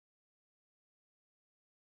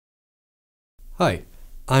Hi,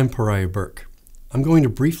 I'm Pariah Burke. I'm going to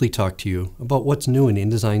briefly talk to you about what's new in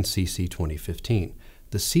InDesign CC 2015.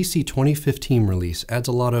 The CC 2015 release adds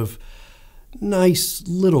a lot of nice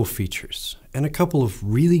little features and a couple of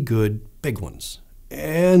really good big ones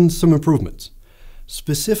and some improvements.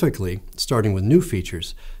 Specifically, starting with new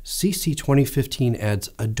features, CC 2015 adds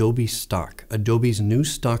Adobe Stock, Adobe's new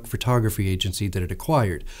stock photography agency that it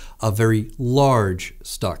acquired, a very large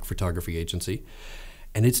stock photography agency,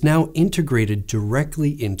 and it's now integrated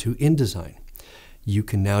directly into InDesign. You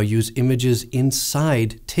can now use images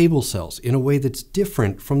inside table cells in a way that's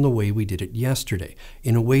different from the way we did it yesterday,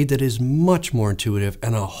 in a way that is much more intuitive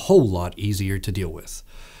and a whole lot easier to deal with.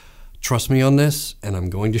 Trust me on this, and I'm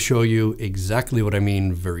going to show you exactly what I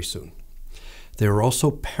mean very soon. There are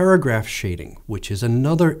also paragraph shading, which is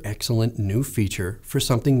another excellent new feature for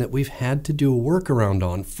something that we've had to do a workaround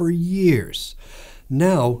on for years.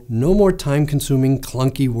 Now, no more time-consuming,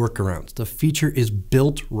 clunky workarounds. The feature is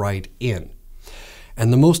built right in.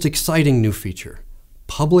 And the most exciting new feature,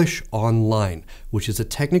 Publish Online, which is a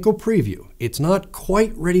technical preview. It's not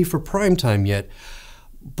quite ready for prime time yet,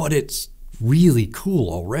 but it's really cool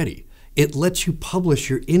already. It lets you publish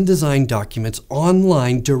your InDesign documents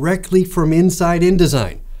online directly from inside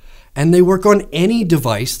InDesign. And they work on any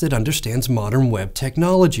device that understands modern web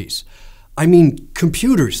technologies. I mean,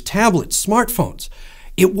 computers, tablets, smartphones.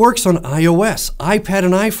 It works on iOS, iPad,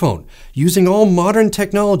 and iPhone, using all modern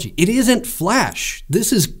technology. It isn't Flash.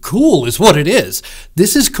 This is cool, is what it is.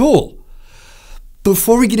 This is cool.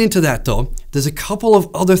 Before we get into that, though, there's a couple of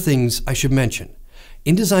other things I should mention.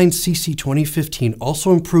 InDesign CC 2015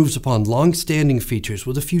 also improves upon long-standing features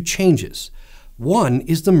with a few changes. One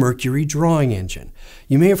is the Mercury drawing engine.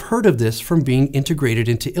 You may have heard of this from being integrated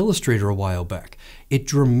into Illustrator a while back. It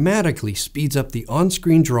dramatically speeds up the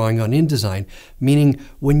on-screen drawing on InDesign, meaning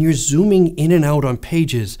when you're zooming in and out on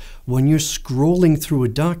pages, when you're scrolling through a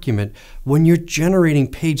document, when you're generating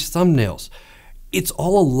page thumbnails, it's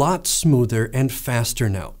all a lot smoother and faster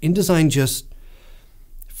now. InDesign just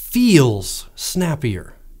feels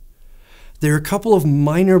snappier. There are a couple of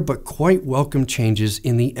minor but quite welcome changes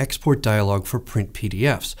in the export dialog for print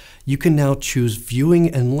PDFs. You can now choose viewing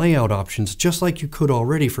and layout options just like you could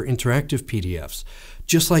already for interactive PDFs,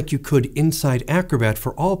 just like you could inside Acrobat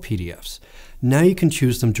for all PDFs. Now you can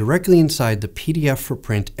choose them directly inside the PDF for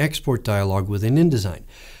print export dialog within InDesign.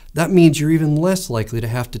 That means you're even less likely to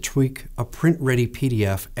have to tweak a print-ready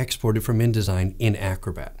PDF exported from InDesign in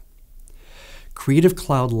Acrobat. Creative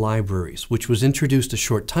Cloud Libraries, which was introduced a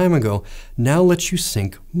short time ago, now lets you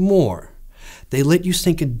sync more. They let you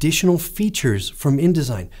sync additional features from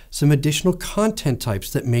InDesign, some additional content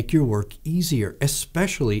types that make your work easier,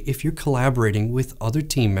 especially if you're collaborating with other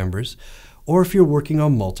team members or if you're working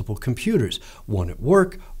on multiple computers, one at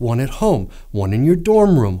work, one at home, one in your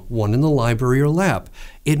dorm room, one in the library or lab.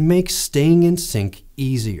 It makes staying in sync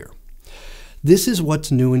easier. This is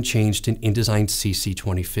what's new and changed in InDesign CC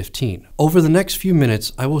 2015. Over the next few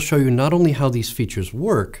minutes, I will show you not only how these features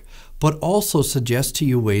work, but also suggest to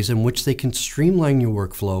you ways in which they can streamline your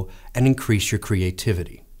workflow and increase your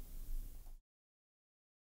creativity.